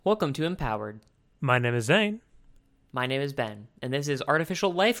Welcome to Empowered. My name is Zane. My name is Ben, and this is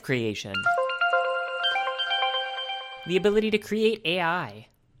Artificial Life Creation. The ability to create AI.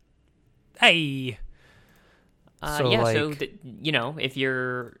 Hey. If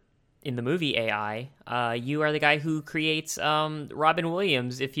you're in the movie AI, you are the guy who creates Robin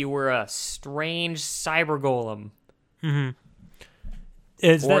Williams if you were a strange cyber golem. Mm-hmm.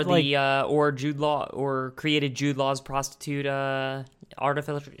 Is or that like... or Jude Law, or created Jude Law's prostitute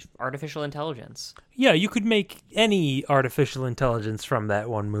artificial intelligence. Yeah, you could make any artificial intelligence from that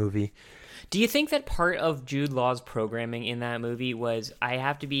one movie. Do you think that part of Jude Law's programming in that movie was, I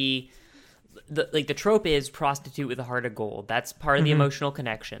have to be... the trope is prostitute with a heart of gold. That's part of the emotional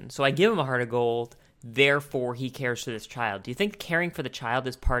connection. So I give him a heart of gold, therefore he cares for this child. Do you think caring for the child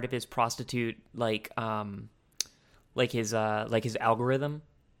is part of his prostitute, his algorithm?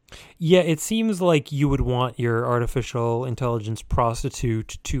 Yeah, it seems like you would want your artificial intelligence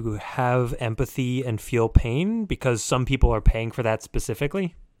prostitute to have empathy and feel pain because some people are paying for that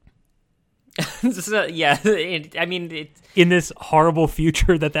specifically. In this horrible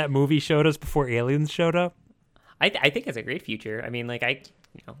future that movie showed us before aliens showed up. I think it's a great future. I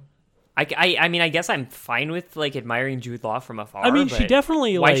guess I'm fine with admiring Jude Law from afar. I mean, she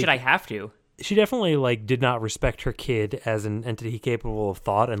definitely why should I have to? She definitely did not respect her kid as an entity capable of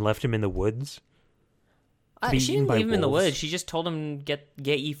thought and left him in the woods. She didn't leave him in the woods. She just told him get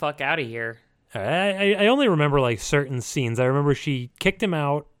ye fuck out of here. I only remember certain scenes. I remember she kicked him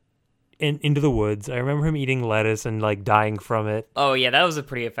out into the woods. I remember him eating lettuce and dying from it. Oh yeah, that was a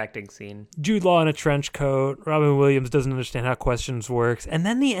pretty affecting scene. Jude Law in a trench coat. Robin Williams doesn't understand how questions works, and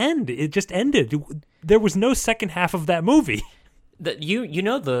then the end. It just ended. There was no second half of that movie. You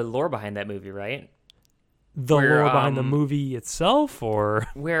know the lore behind that movie, right? Lore behind the movie itself, or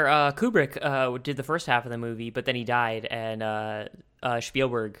where Kubrick did the first half of the movie, but then he died, and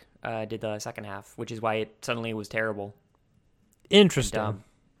Spielberg did the second half, which is why it suddenly was terrible. Interesting.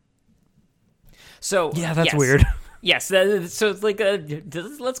 So yeah, that's weird. Yes, so it's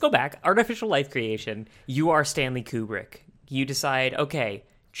let's go back. Artificial life creation. You are Stanley Kubrick. You decide, okay,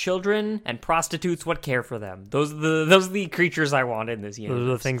 children and prostitutes, what care for them? Those are the creatures I want in this universe. Those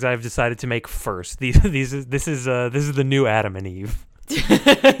are the things I've decided to make first. This is the new Adam and Eve.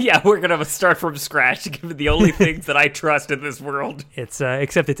 Yeah, we're gonna start from scratch to give it the only things that I trust in this world. It's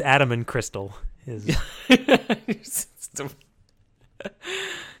except it's Adam and Crystal.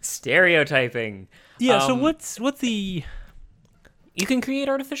 Stereotyping. Yeah. So what's the? You can create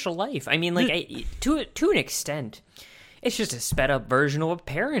artificial life. I mean, to an extent, it's just a sped up version of what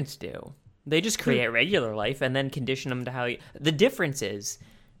parents do. They just create regular life and then condition them to how the difference is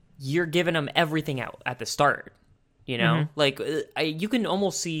you're giving them everything out at the start. You know, you can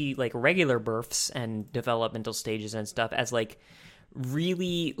almost see regular births and developmental stages and stuff as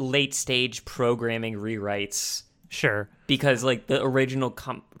really late stage programming rewrites. Sure. Because the original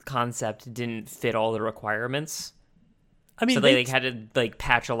concept didn't fit all the requirements. I mean, so they had to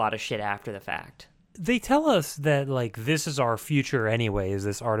patch a lot of shit after the fact. They tell us that this is our future anyways,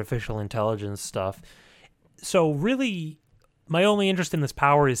 this artificial intelligence stuff. So really, my only interest in this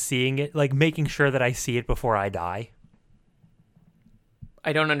power is seeing it, making sure that I see it before I die.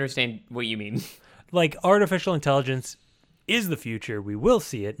 I don't understand what you mean. Artificial intelligence is the future. We will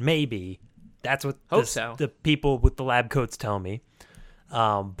see it, maybe. That's what the people with the lab coats tell me.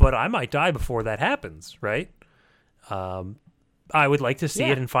 But I might die before that happens, right? I would like to see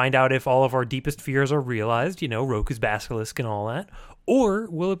it and find out if all of our deepest fears are realized, Roku's basilisk and all that. Or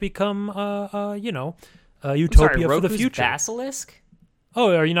will it become, a utopia for the future? Basilisk?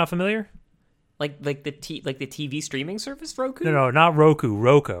 Oh, are you not familiar? The TV streaming service Roku? No, not Roku,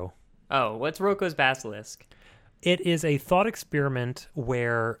 Roku. Oh, what's Roku's basilisk? It is a thought experiment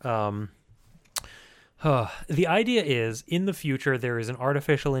where the idea is, in the future, there is an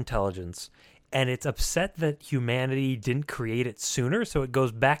artificial intelligence, and it's upset that humanity didn't create it sooner, so it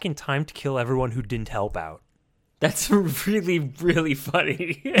goes back in time to kill everyone who didn't help out. That's really, really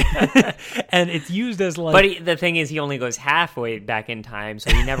funny. And it's used as But the thing is, he only goes halfway back in time,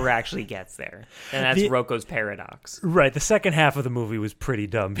 so he never actually gets there. And that's Roko's paradox. Right, the second half of the movie was pretty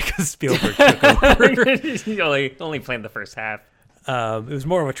dumb because Spielberg took over. He only planned the first half. It was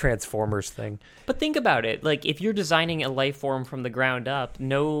more of a Transformers thing. But think about it. If you're designing a life form from the ground up,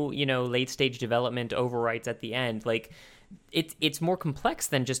 no, late stage development overwrites at the end. It's more complex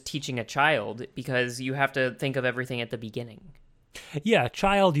than just teaching a child because you have to think of everything at the beginning. Yeah,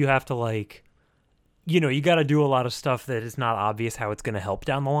 child, you have to you got to do a lot of stuff that is not obvious how it's going to help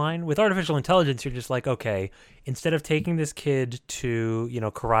down the line. With artificial intelligence, you're just okay, instead of taking this kid to,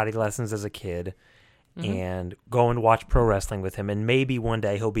 karate lessons as a kid and go and watch pro wrestling with him, and maybe one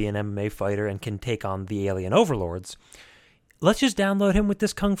day he'll be an MMA fighter and can take on the alien overlords. Let's just download him with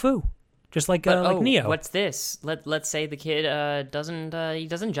this kung fu, just like Neo. What's this? Let's say the kid doesn't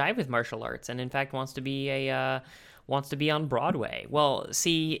jive with martial arts, and in fact wants to be on Broadway. Well,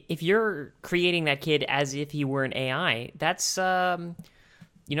 see, if you're creating that kid as if he were an AI, that's those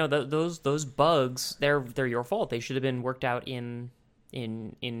bugs. They're your fault. They should have been worked out in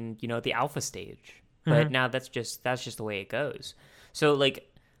the alpha stage. But now that's just the way it goes. So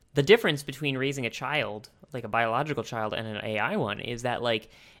like the difference between raising a child, like a biological child, and an AI one is that like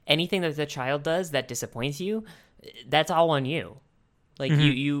anything that the child does that disappoints you, that's all on you. Like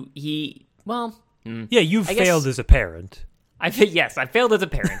you've failed as a parent. I failed as a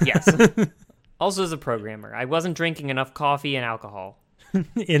parent. Yes. Also as a programmer, I wasn't drinking enough coffee and alcohol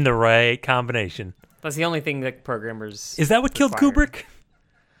in the right combination. That's the only thing that programmers. Is that what killed Kubrick?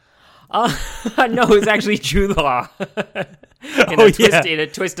 No, it's actually Jude Law. in a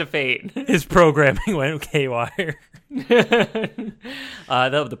twist of fate. His programming went K-wire. The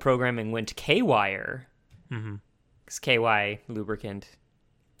programming went K-wire. Because KY, lubricant.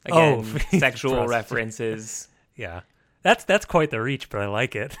 Again, sexual references. Yeah. That's quite the reach, but I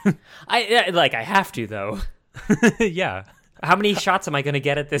like it. I have to, though. Yeah. How many shots am I going to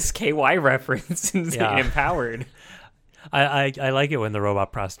get at this KY reference in Empowered? I like it when the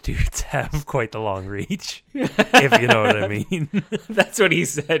robot prostitutes have quite the long reach, if you know what I mean. That's what he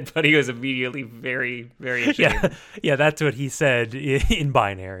said, but he was immediately very, very ashamed. Yeah, that's what he said in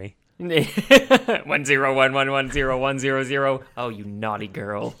binary. 101110100. Oh, you naughty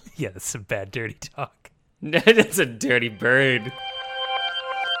girl. Yeah, that's some bad, dirty talk. That's a dirty bird.